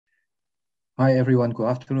Hi everyone, good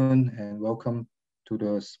afternoon and welcome to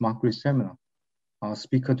the Smart Grid Seminar. Our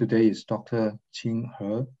speaker today is Dr. Qing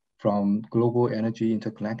He from Global Energy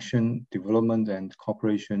Interconnection Development and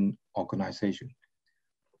Cooperation Organization.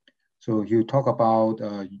 So he'll talk about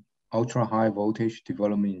ultra-high voltage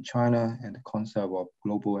development in China and the concept of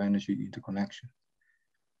global energy interconnection.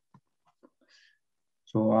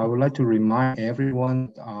 So I would like to remind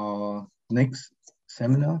everyone our next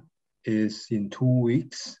seminar is in 2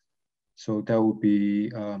 weeks. So that will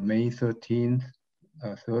be May 13th,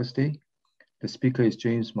 Thursday. The speaker is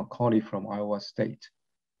James Macaulay from Iowa State.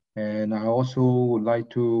 And I also would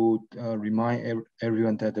like to remind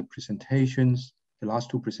everyone that the presentations, the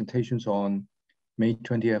last 2 presentations on May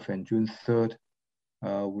 20th and June 3rd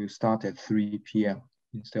will start at 3 p.m.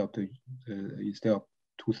 instead of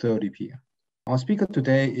 2:30 p.m. Our speaker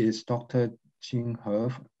today is Dr. Qing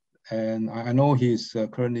He. And I know he's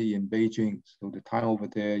currently in Beijing, so the time over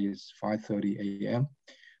there is 5:30 a.m.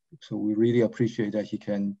 So we really appreciate that he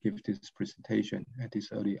can give this presentation at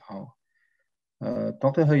this early hour.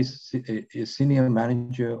 Dr. He is Senior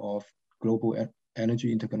Manager of Global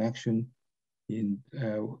Energy Interconnection in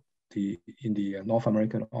the North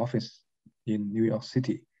American office in New York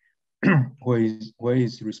City, where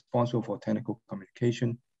he's responsible for technical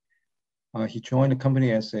communication. He joined the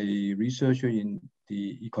company as a researcher in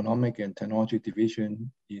the Economic and Technology Division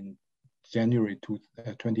in January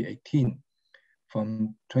 2018.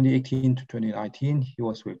 From 2018 to 2019, he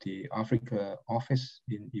was with the Africa office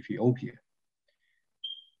in Ethiopia.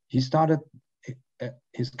 He started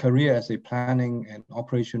his career as a planning and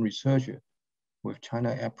operation researcher with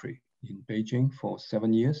China CEPRI in Beijing for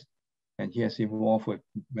 7 years, and he has involved with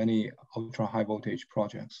many ultra-high voltage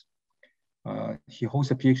projects. He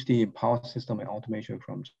holds a Ph.D. in power system and automation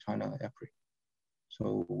from China CEPRI.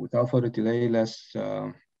 So without further delay, let's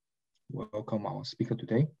welcome our speaker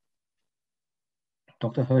today.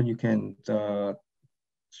 Dr. He, you can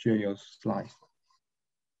share your slides.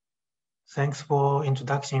 Thanks for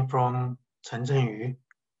introduction from Chen Zhenyu,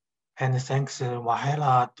 and thanks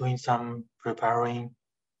Wahela doing some preparing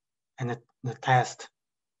and the test.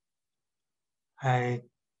 I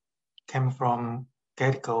came from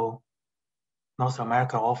GEIDCO North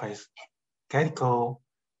America office. GEIDCO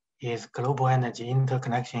is Global Energy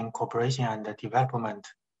Interconnection Cooperation and Development.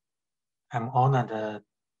 I'm honored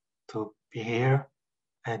to be here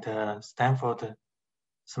at the Stanford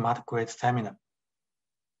Smart Grid Seminar.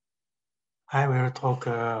 I will talk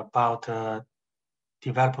about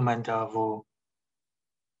development of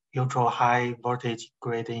ultra-high voltage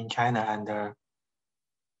grid in China and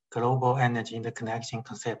global energy interconnection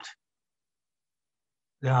concept.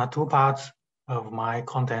 There are 2 parts of my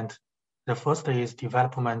content. The first is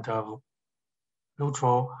development of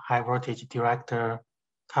ultra-high voltage direct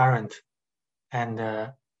current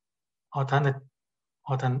and alternating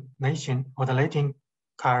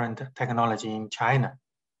current technology in China.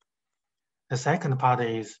 The second part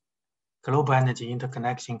is global energy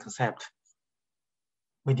interconnection concept.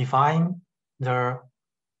 We define the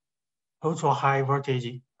ultra-high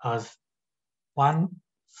voltage as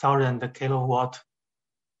 1,000 kilowatt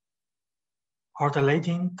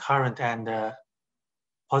alternating current and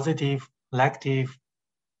positive, negative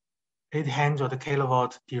 800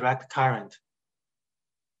 kilowatt direct current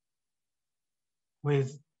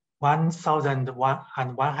with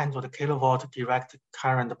 1,100 kilowatt direct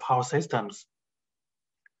current power systems.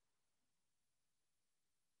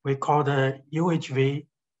 We call the UHV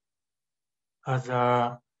as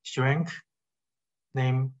a shrink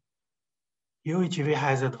name. UHV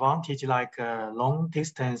has advantage like long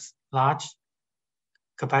distance, large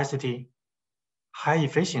capacity, high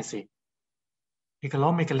efficiency,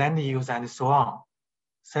 economic land use, and so on.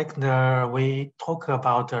 Second, we talk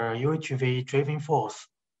about UHV driving force.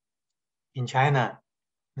 In China,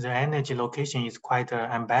 the energy location is quite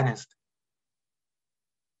unbalanced.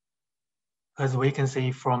 As we can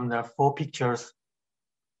see from the 4 pictures,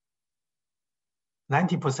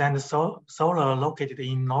 90% solar located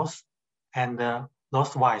in north and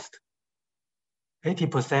northwest.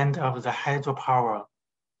 80% of the hydropower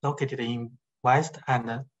located in west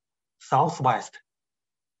and southwest.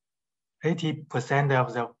 80%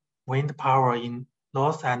 of the wind power in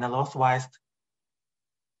north and northwest.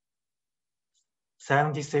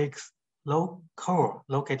 76 coal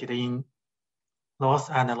located in north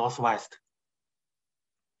and northwest.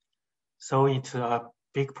 So it's a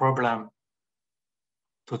big problem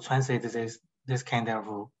to translate this kind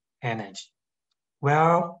of energy.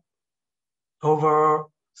 Well, over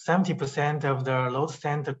 70% of the load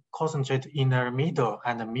center concentrate in the middle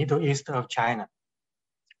and the middle east of China,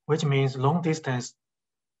 which means long distance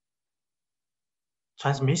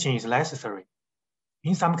transmission is necessary.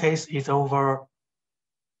 In some cases, it's over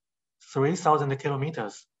 3,000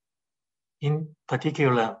 kilometers. In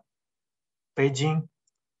particular, Beijing,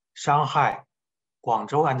 Shanghai,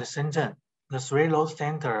 Guangzhou, and Shenzhen, the three load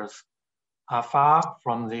centers are far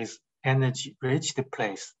from this energy-rich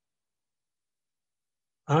place.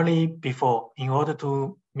 In order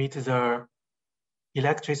to meet the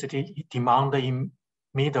electricity demand in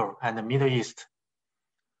Middle and Middle East,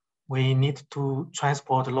 we need to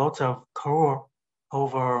transport lots of coal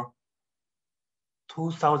over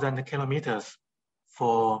 2,000 kilometers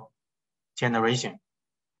for generation,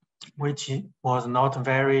 which was not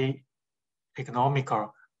very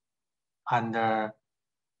economical and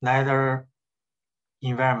neither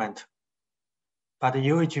environment. But the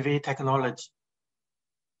UHV technology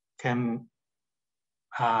can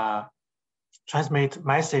transmit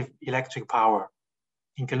massive electric power,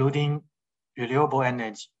 including renewable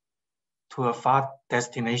energy, to a far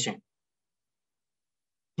destination.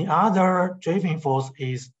 The other driving force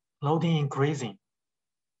is loading increasing.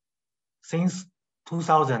 Since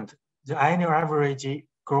 2000, the annual average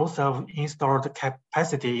growth of installed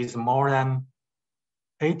capacity is more than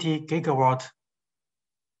 80 gigawatt.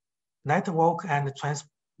 Network and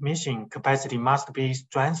transmission capacity must be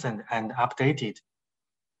strengthened and updated.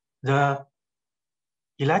 The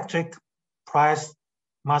electric price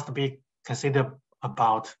must be considered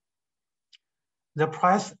about. The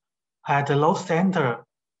price at the load center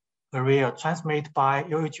area transmitted by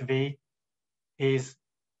UHV is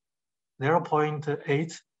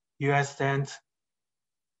 0.8 US cents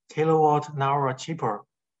kilowatt an hour cheaper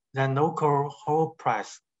than local whole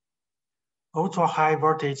price. Ultra high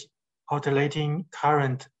voltage alternating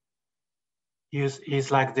current use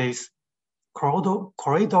is like this.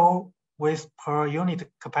 Corridor width per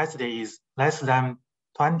unit capacity is less than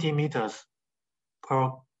 20 meters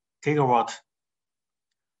per gigawatt.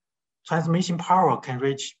 Transmission power can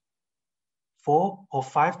reach 4 or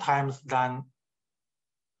 5 times than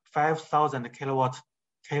 5,000 kilowatt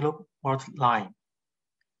line.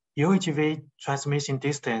 UHV transmission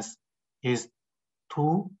distance is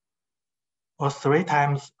 2 or 3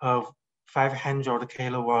 times of 500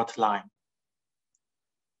 kilowatt line.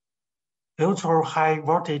 Ultra high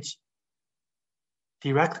voltage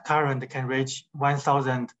direct current can reach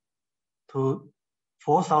 1,000 to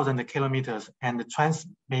 4,000 kilometers and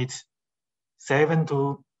transmit 7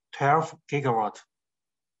 to 12 gigawatt.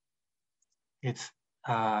 It's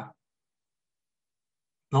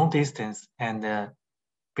long distance and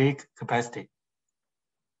big capacity.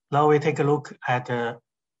 Now we take a look at the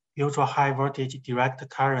ultra high voltage direct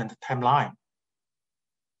current timeline.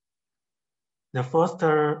 The first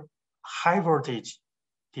high voltage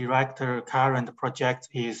direct current project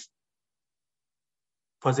is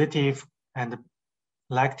positive and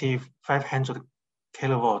negative 500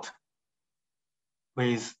 kilowatt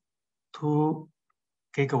with 2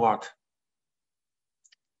 gigawatt.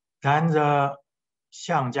 Then the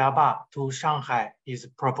Xiangjiaba to Shanghai is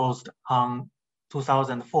proposed on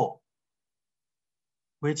 2004,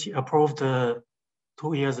 which approved 2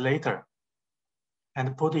 years later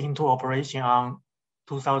and put into operation on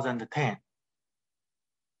 2010.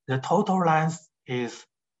 The total length is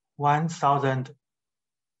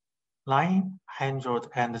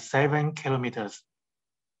 1,907 kilometers.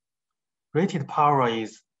 Rated power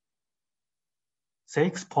is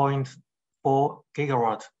 6.4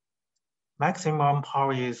 gigawatt. Maximum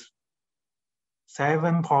power is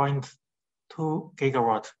 7.2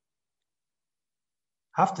 gigawatt.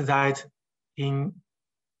 After that, in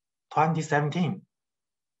 2017,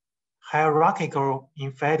 hierarchical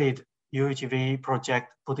embedded UHV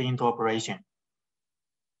project put into operation.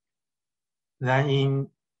 Then in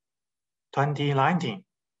 2019,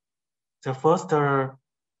 the first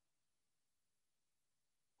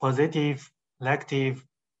positive, negative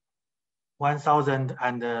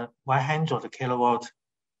 1,100 kilowatt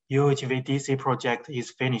UHVDC project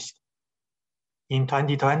is finished. In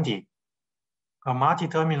 2020, a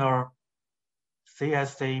multi-terminal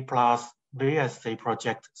CSC plus VSC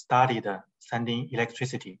project started sending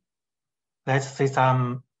electricity. Let's see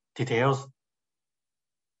some details.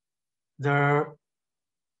 The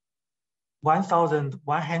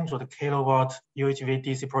 1,100 kilowatt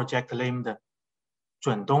UHVDC project named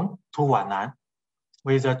Zhundong to Wannan,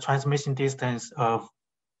 with a transmission distance of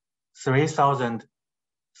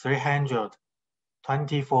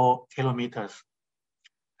 3,324 kilometers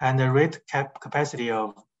and a rate capacity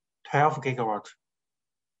of 12 gigawatt.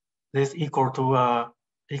 This equal to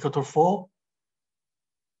four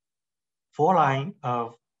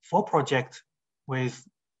projects with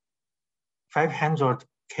 500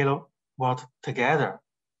 kilowatt together.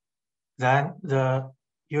 Then the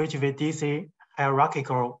UHVDC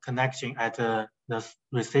hierarchical connection at the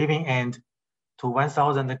receiving end to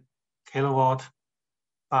 1000 kilowatt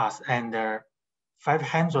bus and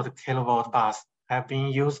 500 kilowatt bus have been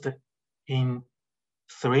used in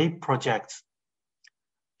 3 projects.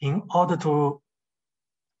 In order to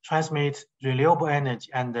transmit renewable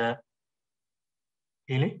energy and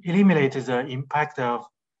eliminate the impact of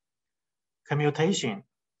commutation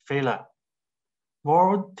failure,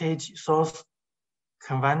 voltage source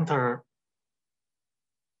converter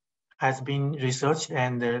has been researched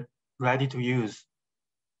and ready to use.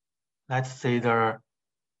 Let's say the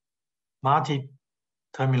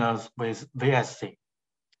multi-terminals with VSC.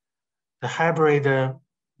 The hybrid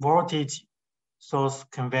voltage source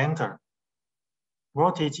converter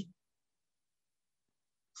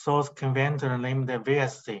named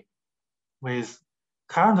VSC with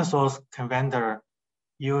current source converter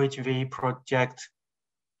UHV project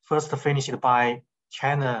first finished by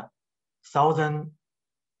China Southern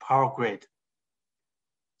Power Grid.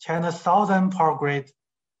 China Southern Power Grid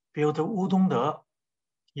built Wudongde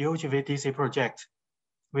UHVDC project,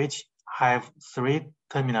 which have 3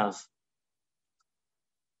 terminals.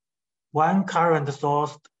 1 current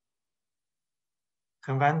source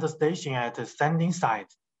converter station at the sending side,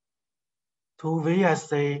 2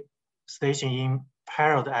 VSC stations in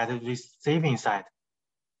parallel at the receiving side.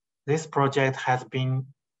 This project has been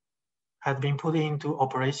put into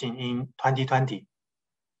operation in 2020.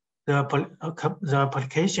 The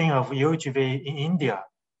application of UHV in India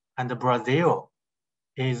and Brazil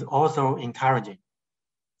is also encouraging.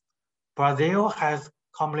 Brazil has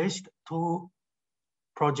accomplished 2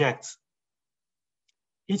 projects,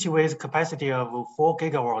 each with capacity of 4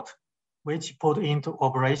 gigawatts, which put into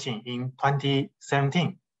operation in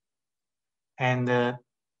 2017 and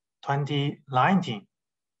 2019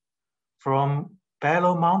 from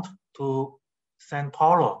Belo Monte to São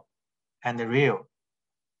Paulo and Rio.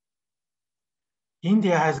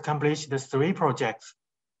 India has accomplished the 3 projects,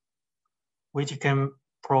 which can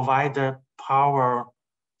provide the power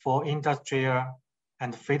for industrial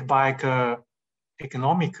and feedback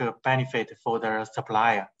economic benefit for the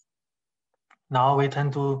supplier. Now we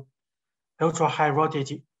turn to ultra-high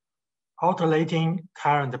voltage alternating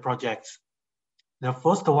current projects. The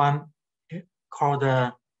first one called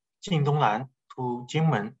Jingdonglan to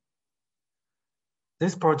Jingmen.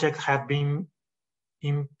 This project has been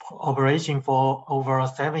in operation for over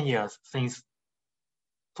 7 years, since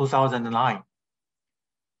 2009.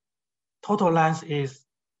 Total length is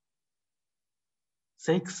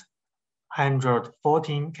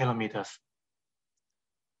 614 kilometers.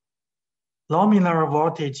 Nominal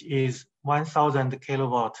voltage is 1000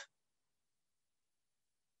 kilowatt.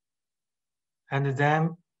 And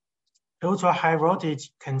then ultra high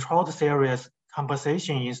voltage controlled series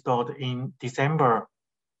compensation installed in December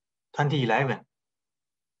 2011.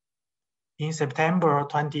 In September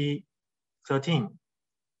 2013,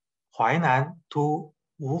 Huainan to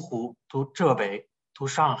Wuhu to Zhebei to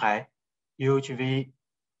Shanghai UHV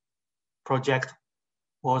project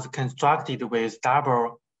was constructed with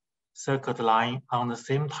double circuit line on the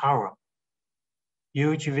same tower.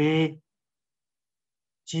 UHV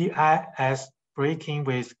GIS breaking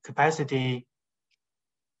with capacity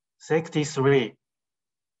 63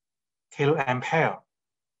 kiloampere.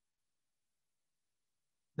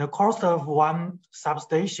 The cost of one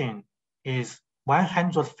substation is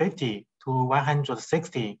 150 to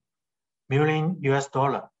 160 million US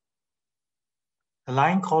dollar. The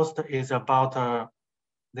line cost is about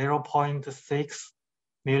 0.6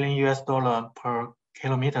 million US dollar per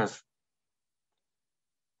kilometers.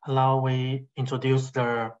 Now we introduce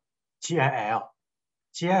the GIL.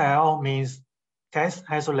 GIL means gas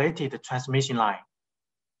isolated transmission line.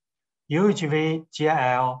 UHV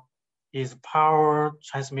GIL is power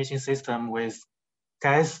transmission system with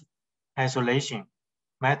gas isolation,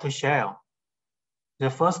 metal shell. The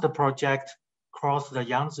first project crossed the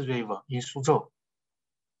Yangtze River in Suzhou,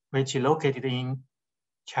 which is located in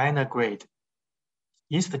China Grade,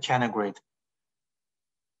 East China Grade.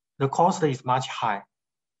 The cost is much high.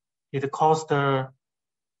 It cost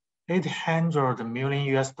 800 million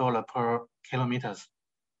US dollar per kilometers.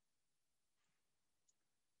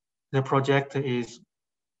 The project is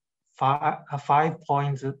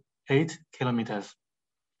 5.8 kilometers,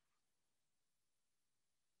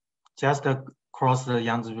 just across the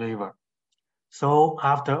Yangtze River. So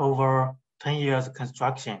after over 10 years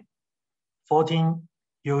construction, 14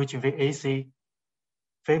 UHVAC,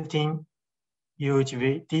 15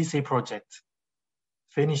 UHVDC projects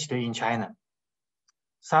finished in China.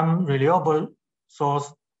 Some renewable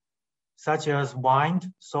source such as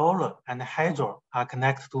wind, solar, and hydro are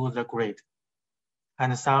connected to the grid,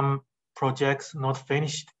 and some projects not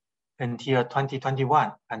finished until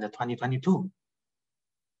 2021 and 2022.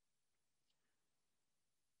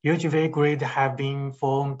 UHV grid have been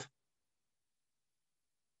formed.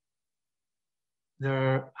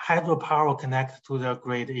 The hydropower connected to the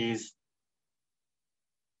grid is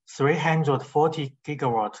 340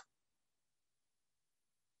 gigawatt.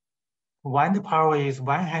 Wind power is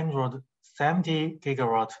 170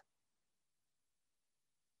 gigawatt.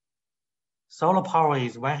 Solar power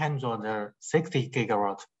is 160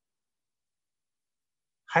 gigawatt.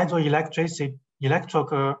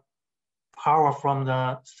 Hydroelectric power from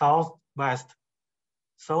the southwest,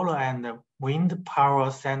 solar and wind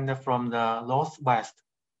power sent from the northwest.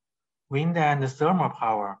 Wind and thermal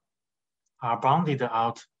power are bounded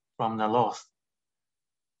out from the north.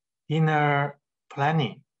 In a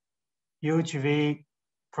planning, UHV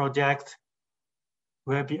project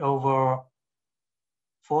will be over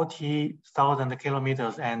 40,000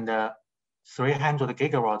 kilometers and 300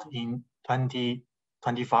 gigawatt in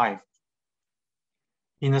 2025.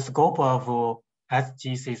 In the scope of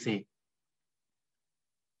SGCC,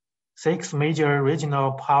 6 major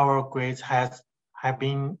regional power grids have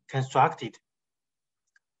been constructed: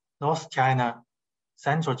 North China,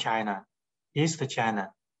 Central China, East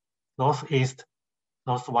China, Northeast,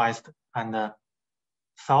 Northwest, and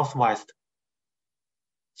Southwest.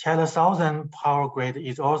 China Southern power grid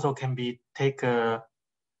is also can be taken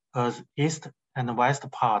as East and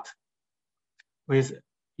West part, with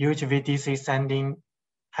UHVDC sending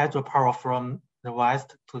hydropower from the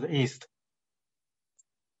west to the east.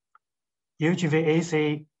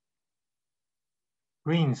 UHVAC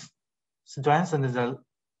rings strengthen the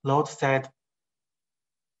load set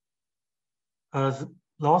as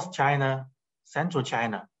North China, Central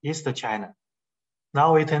China, East China.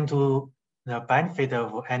 Now we turn to the benefit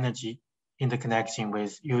of energy interconnection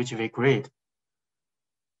with UHV grid.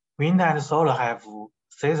 Wind and solar have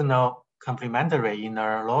seasonal complementary in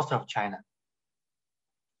the north of China.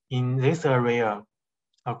 In this area,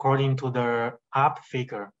 according to the up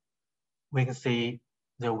figure, we can see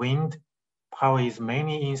the wind power is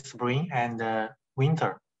mainly in spring and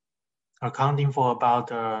winter, accounting for about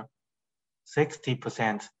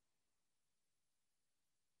 60%.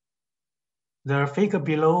 The figure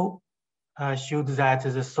below shows that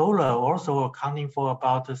the solar also accounting for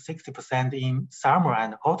about 60% in summer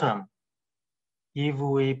and autumn. If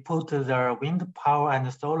we put the wind power and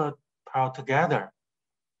the solar power together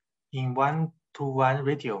in 1-to-1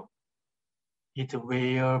 ratio, it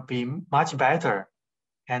will be much better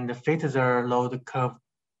and fit the load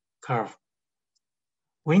curve.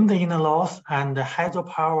 Wind in the north and the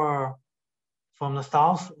hydropower from the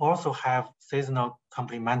south also have seasonal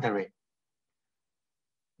complementary.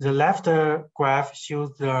 The left graph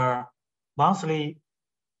shows the monthly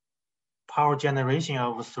power generation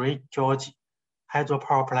of 3 George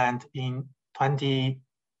hydropower plant in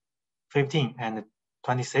 2015 and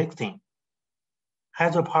 2016.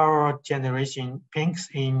 Hydropower generation peaks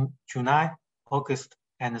in July, August,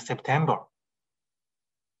 and September.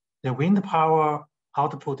 The wind power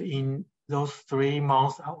output in those 3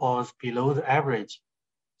 months was below the average.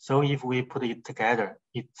 So if we put it together,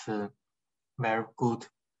 it's very good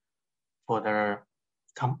for the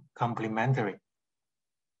complementary.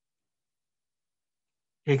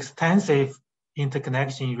 Extensive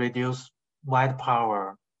interconnection reduce wind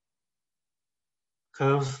power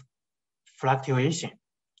curves fluctuation.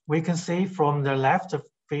 We can see from the left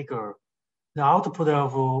figure, the output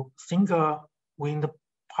of a single wind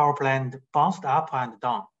power plant bounced up and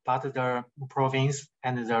down, but the province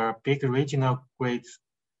and the big regional grids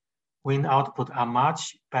wind output are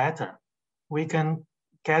much better. We can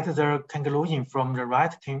get the conclusion from the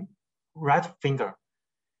right finger.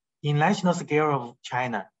 In national scale of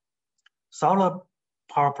China, solar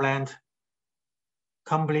power plant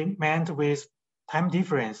complement with time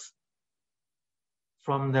difference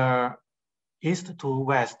from the east to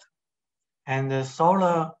west, and the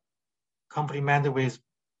solar complement with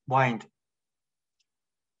wind.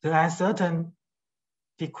 The uncertain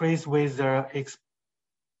decrease with the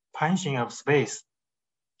expansion of space.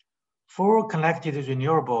 Full connected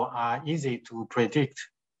renewable are easy to predict.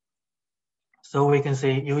 So we can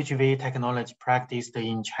say UHV technology practiced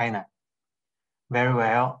in China very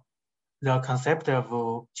well. The concept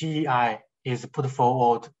of GEI is put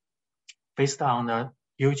forward based on the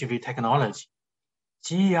UHV technology.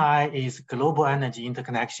 GEI is global energy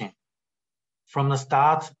interconnection. From the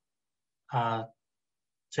start,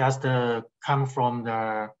 just come from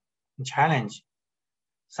the challenge,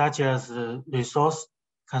 such as resource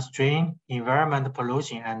constraint, environment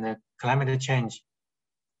pollution, and climate change.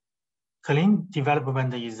 Clean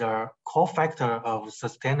development is a core factor of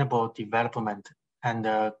sustainable development, and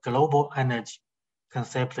the global energy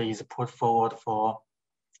concept is put forward for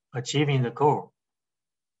achieving the goal.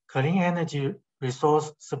 Clean energy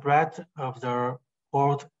resource spread of the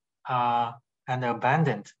world are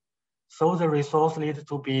abundant, so the resource needs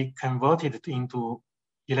to be converted into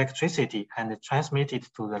electricity and transmitted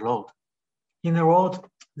to the load. In the world,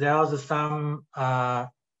 there is some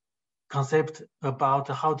concept about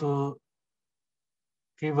how to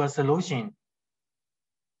give a solution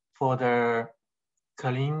for the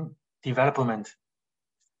clean development.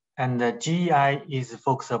 And the GEI is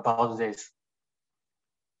focused about this.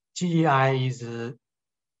 GEI is a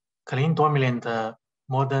clean dominant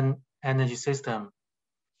modern energy system.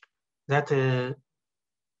 That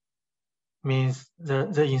means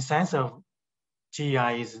the essence of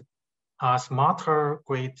GEI is a smarter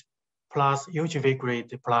grid plus UHV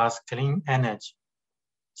grid plus clean energy.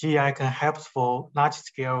 GEI can help for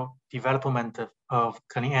large-scale development of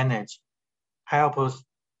clean energy, helps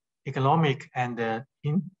economic and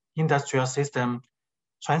industrial system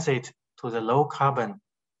transit to the low carbon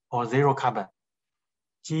or zero carbon.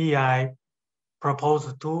 GEI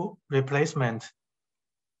proposed two replacements.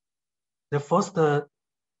 The first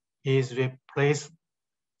is replace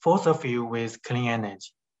fossil fuel with clean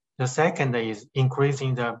energy. The second is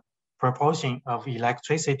increasing the proportion of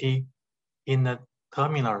electricity in the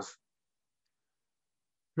terminals.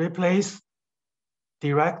 Replace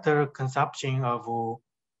direct consumption of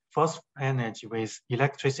fossil energy with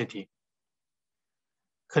electricity.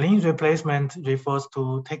 Clean replacement refers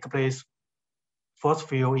to take place fossil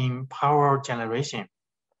fuel in power generation,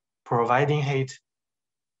 providing heat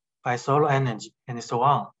by solar energy, and so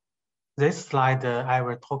on. This slide, I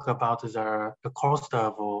will talk about the cost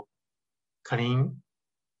of clean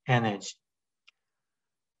energy.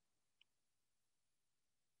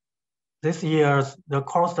 This year, the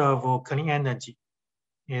cost of clean energy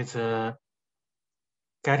is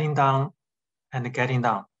getting down and getting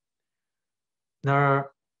down.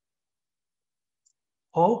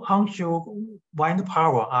 All onshore wind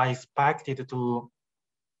power are expected to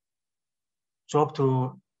drop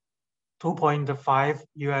to 2.5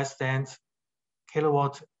 US cents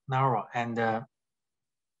kilowatt hour and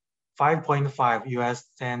 5.5 US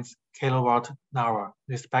cents kilowatt hour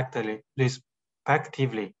respectively.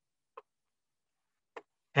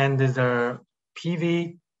 And the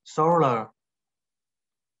PV solar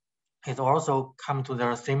has also come to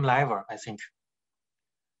the same level, I think.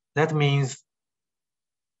 That means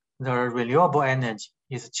the renewable energy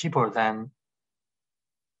is cheaper than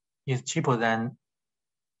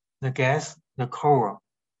the gas, the coal,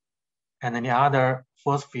 and any other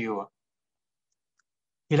fossil fuel.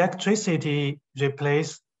 Electricity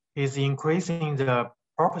replace is increasing the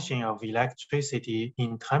proportion of electricity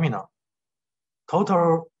in terminal.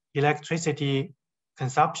 Total electricity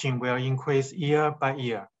consumption will increase year by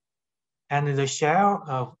year, and the share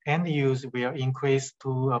of end use will increase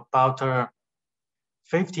to about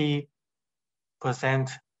 50%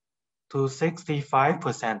 to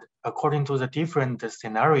 65% according to the different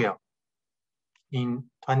scenario in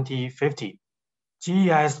 2050.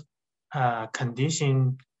 GEI's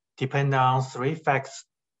condition depend on three facts.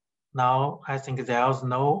 Now, I think there's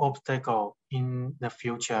no obstacle in the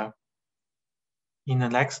future in the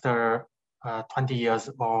next 20 years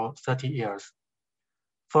or 30 years.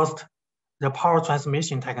 First, the power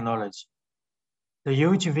transmission technology. The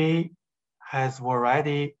UHV has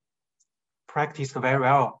already practiced very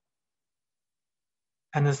well.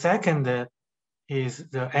 And the second is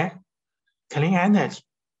the clean energy.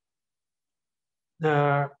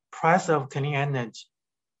 The price of clean energy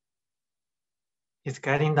is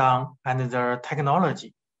getting down and the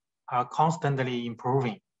technology are constantly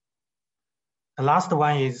improving. The last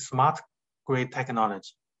one is smart grid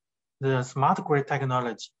technology. The smart grid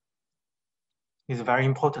technology is very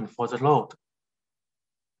important for the load.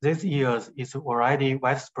 This year is already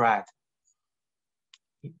widespread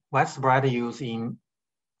use in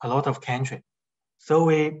a lot of countries. So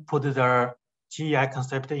we put the GEI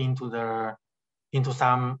concept into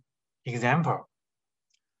some example.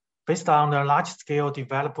 Based on the large-scale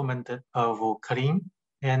development of clean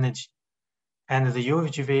energy and the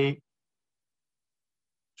UHV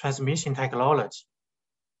transmission technology,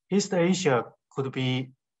 East Asia could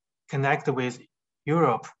be connected with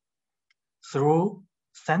Europe through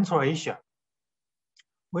Central Asia,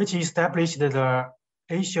 which established the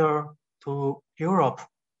Asia to Europe,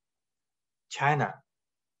 China.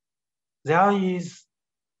 There is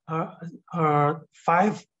a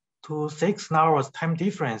 5 to 6 hours time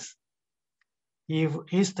difference if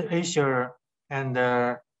East Asia and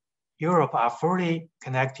Europe are fully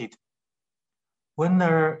connected. When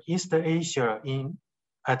East Asia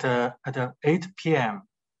at 8 p.m.,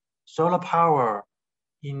 solar power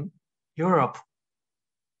in Europe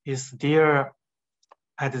is there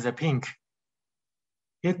at the peak.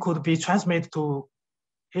 It could be transmitted to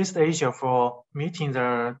East Asia for meeting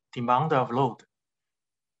the demand of load.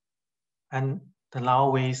 And now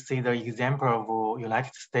we see the example of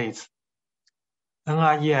United States.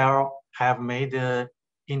 NREL have made the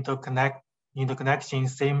interconnection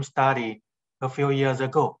same study a few years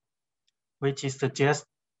ago, which suggests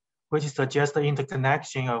the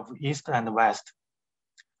interconnection of East and West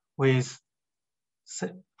with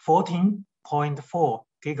 14.4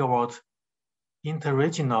 gigawatt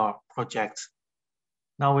interregional projects.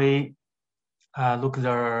 Now we look at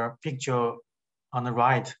the picture on the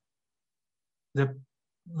right. The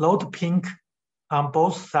load peak on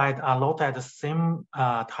both sides are loaded at the same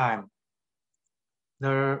time.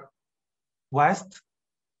 The west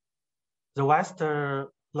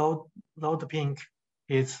load peak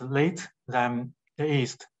is late than the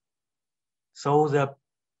east. So the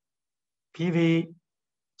PV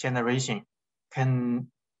generation can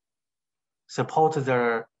support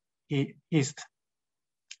the east.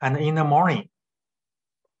 And in the morning,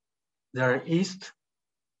 the east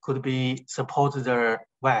could be support the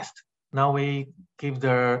west. Now we give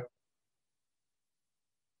the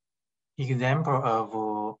example of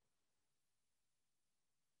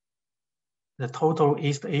the total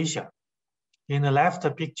East Asia. In the left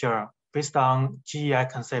picture, based on GEI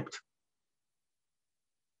concept,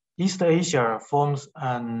 East Asia forms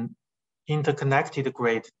an interconnected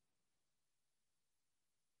grid.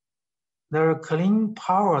 The clean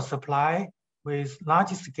power supply with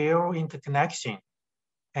large-scale interconnection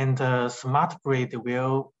and the smart grid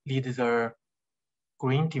will lead the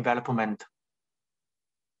green development.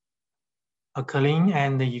 A clean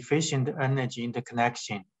and efficient energy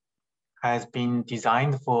interconnection has been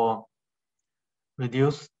designed for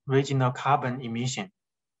reduced regional carbon emission.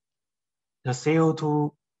 The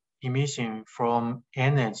CO2 emission from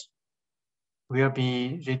energy will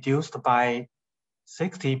be reduced by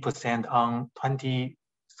 60% on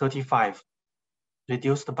 2035,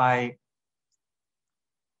 reduced by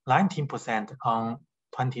 19% on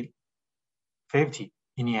 2050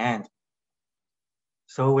 in the end.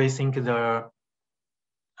 So we think the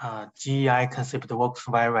GEI concept works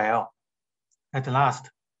very well. At last,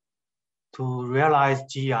 to realize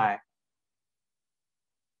GEI,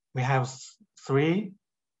 we have 3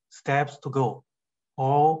 steps to go.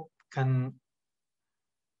 All can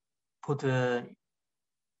put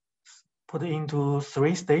into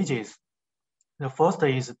 3 stages. The first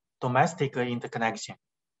is domestic interconnection,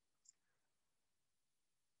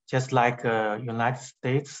 just like United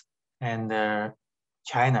States and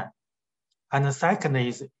China. And the second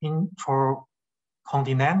is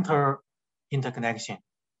intercontinental interconnection.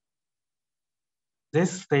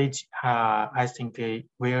 This stage, I think,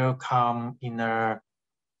 will come in the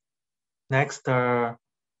next 10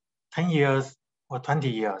 years or 20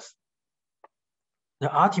 years. The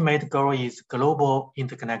ultimate goal is global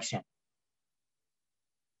interconnection.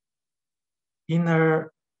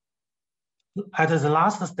 At the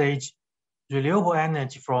last stage, renewable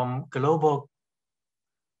energy from global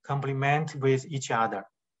complement with each other.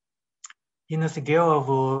 In a scale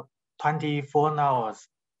of 24 hours,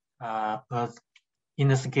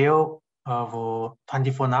 in a scale of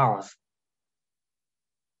 24 hours,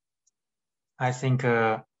 I think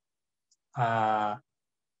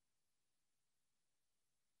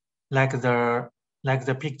like the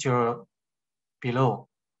picture below,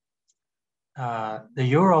 the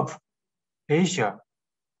Europe, Asia,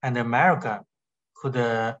 and America could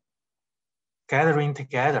gathering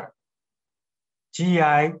together.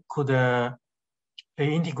 GEI could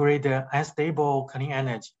integrate unstable clean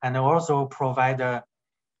energy and also provide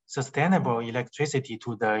sustainable electricity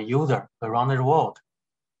to the user around the world.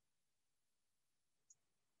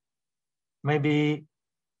 Maybe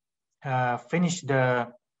finish in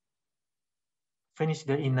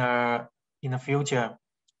the future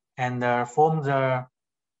and form the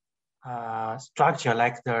structure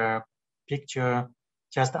like the picture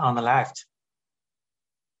just on the left.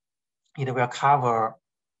 It will cover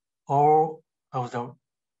all of the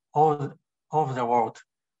world,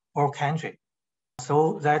 all country.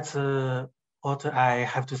 So that's what I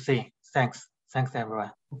have to say. Thanks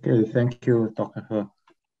everyone. Okay, thank you, Dr. He.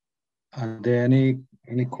 Are there any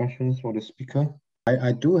questions for the speaker?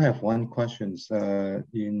 I do have one question.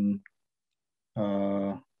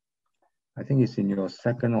 I think it's in your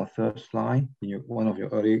second or third slide, in one of your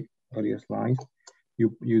earlier slides.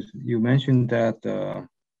 You mentioned that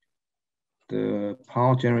the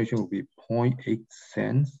power generation will be 0.8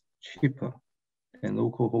 cents cheaper than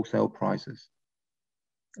local wholesale prices.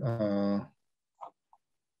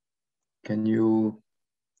 Can you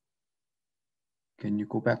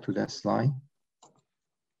go back to that slide?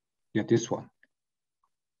 Yeah, this one.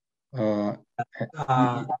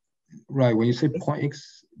 Right, when you say 0.8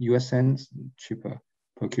 US cents cheaper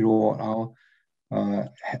per kilowatt hour,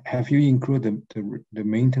 have you included the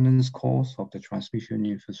maintenance cost of the transmission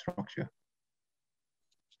infrastructure?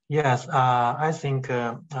 Yes, I think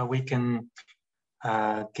we can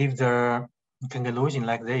give the conclusion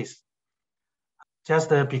like this. Just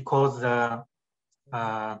because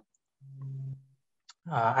I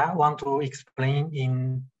want to explain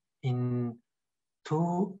in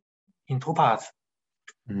two parts.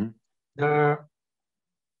 Mm-hmm.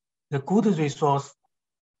 The good resource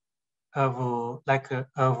of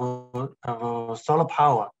solar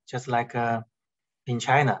power, just like in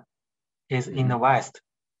China, is in the West.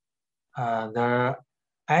 The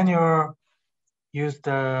annual used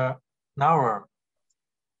number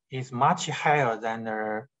is much higher than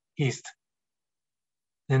the East.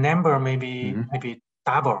 The number maybe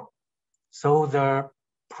double. So the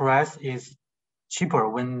price is cheaper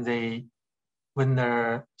when the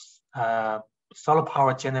solar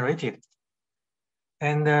power generated.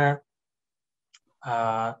 And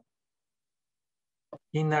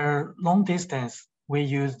in the long distance, we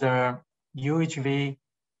use the UHV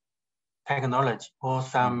technology or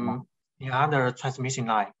some other transmission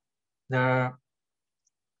line. The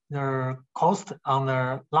cost on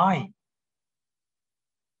the line,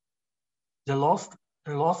 the loss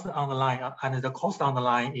on the line and the cost on the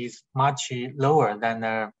line is much lower than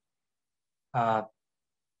the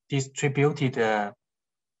distributed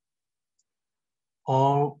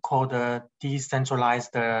or called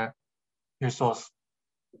decentralized resource.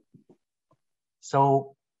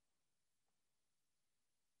 So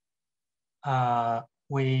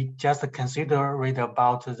we just consider it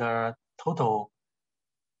about the total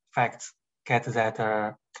facts, get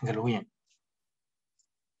that conclusion.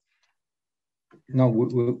 Now,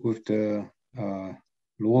 with the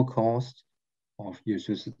lower cost of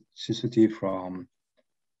electricity from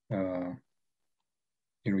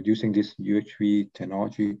using this UHV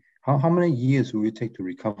technology, how many years will it take to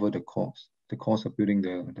recover the cost of building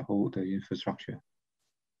the whole infrastructure?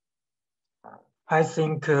 I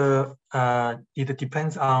think it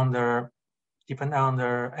depends on the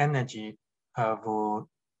energy of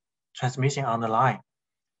transmission on the line.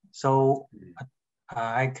 So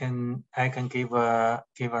I can give a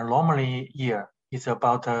normally year. It's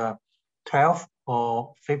about 12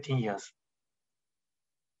 or 15 years.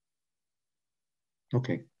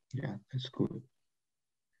 Okay, yeah, that's good.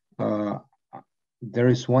 There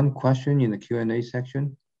is one question in the Q&A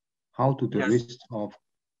section. How do the risks of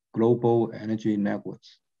global energy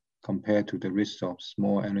networks compare to the risks of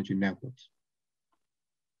small energy networks?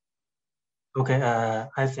 Okay,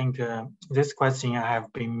 I think this question I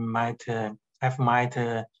have met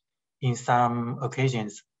in some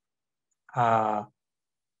occasions.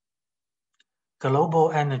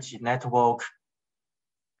 Global energy network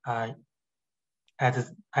at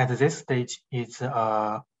this stage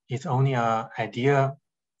it's only an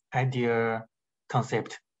idea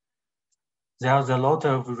concept. There's a lot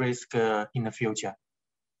of risk in the future.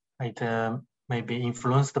 It may be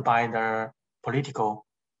influenced by the political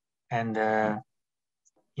and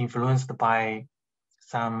influenced by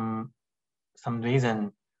some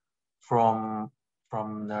reason from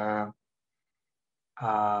the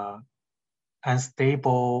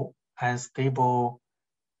unstable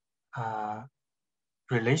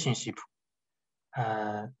relationship,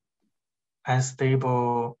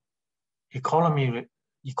 unstable economy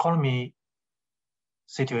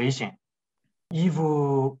situation. If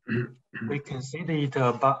we consider it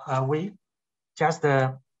about, we just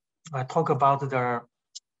talk about the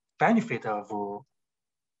benefit of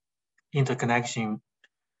interconnection,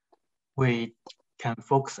 we can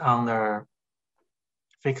focus on the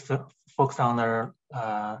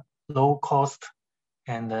low cost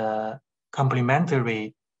and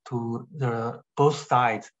complementary to the both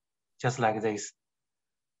sides, just like this.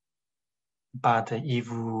 But if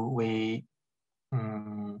we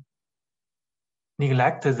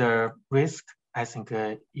neglect the risk, I think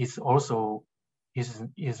it's also is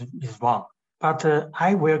wrong. But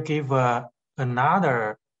I will give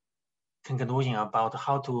another conclusion about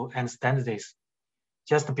how to understand this,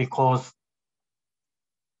 just because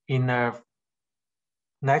in the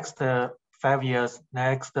next 5 years,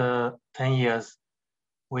 next 10 years,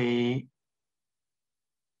 we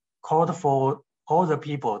called for all the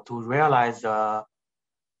people to realize the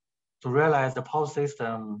power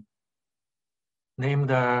system named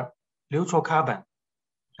neutral carbon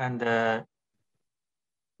and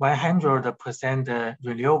 100%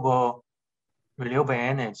 renewable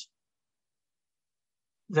energy.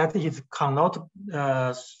 That it cannot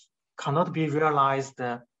be realized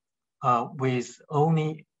with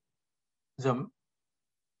only the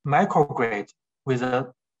microgrid, with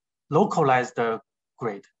a localized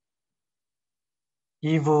grid.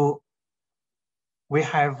 If we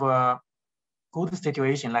have a good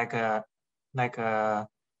situation like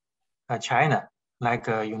China, like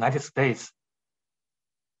United States,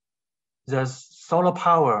 the solar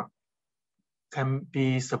power can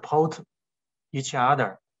be support each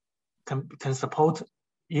other, can support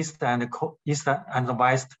east and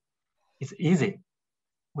west. It's easy.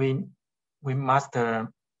 We must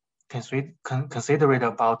consider it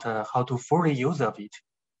about how to fully use of it.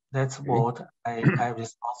 That's what I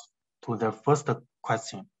respond to the first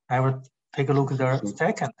question. I will take a look at the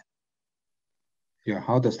second. Yeah,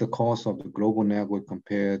 how does the cost of the global network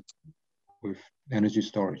compare with energy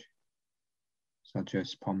storage, such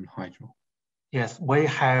as pumped hydro? Yes, we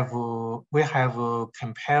have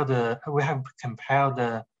compared the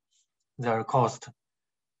cost.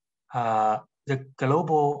 The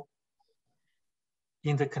global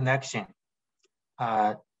interconnection,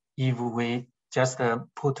 if we just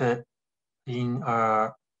put it in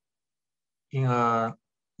a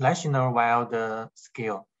national-wide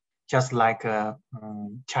scale, just like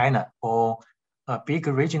China or a big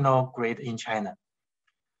regional grid in China,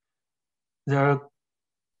 the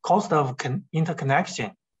cost of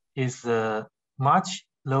interconnection is much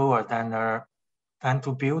lower than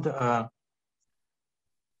to build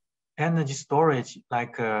energy storage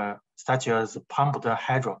like such as pumped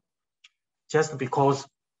hydro. Just because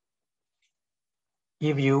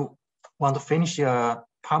if you want to finish a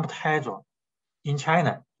pumped hydro in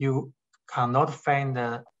China, you cannot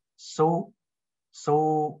find so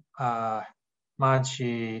much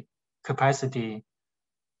capacity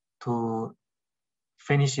to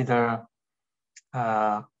finish the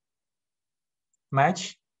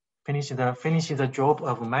finish the job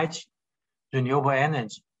of match renewable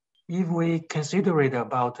energy. If we consider it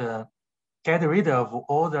about get rid of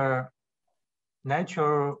all the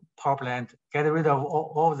natural power plant, get rid of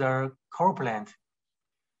all the coal plant,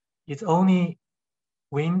 it's only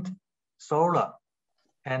wind, solar,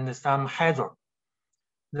 and some hydro.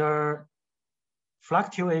 The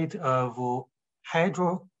fluctuate of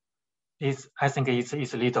hydro is, I think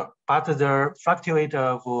it's little, but the fluctuate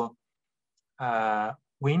of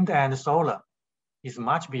wind and solar is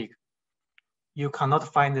much big. You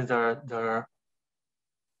cannot find the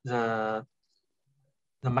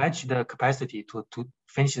match the capacity to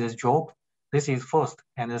finish this job. This is first.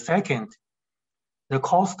 And the second, the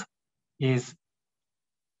cost is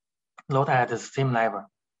not at the same level.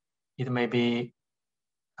 It may be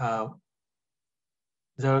the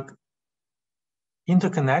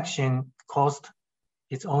interconnection cost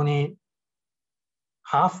is only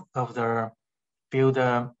half of the build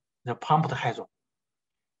the pumped hydro.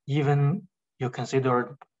 Even you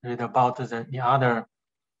consider it about the other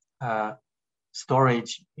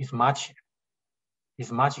storage is much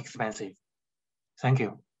expensive. Thank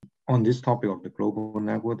you. On this topic of the global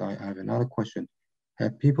network, I have another question.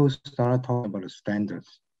 Have people started talking about the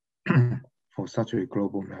standards for such a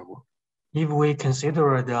global network? If we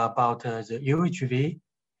consider about the UHV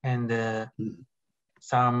and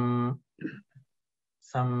some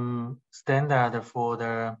standard for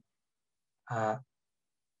the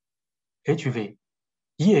EHV,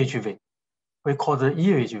 we call the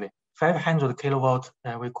EHV, 500 kilowatt,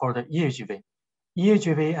 we call the EHV.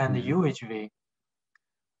 EHV and UHV,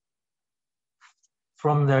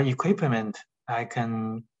 from the equipment, I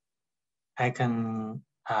can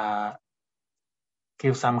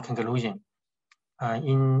give some conclusion.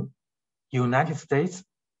 In United States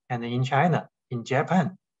and in China, in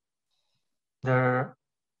Japan, the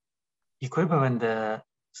equipment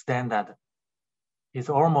standard is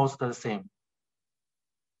almost the same,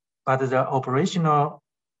 but the operational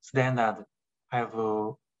standard have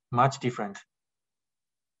much different.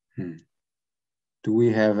 Do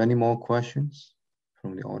we have any more questions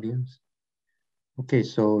from the audience? Okay,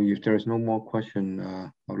 so if there is no more question,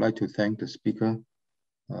 I would like to thank the speaker,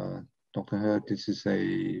 Dr. He. This is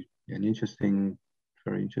an interesting,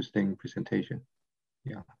 very interesting presentation.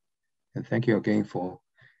 Yeah, and thank you again for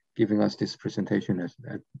giving us this presentation at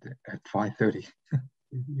 5:30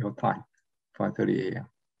 your time, 5:30 a.m.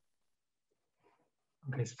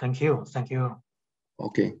 Okay, thank you.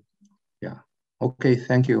 Okay, yeah. Okay,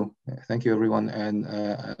 thank you everyone. And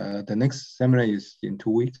the next seminar is in 2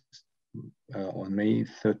 weeks, on May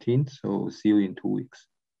 13th. So see you in 2 weeks.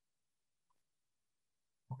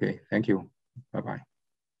 Okay, thank you. Bye-bye.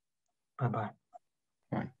 Bye-bye.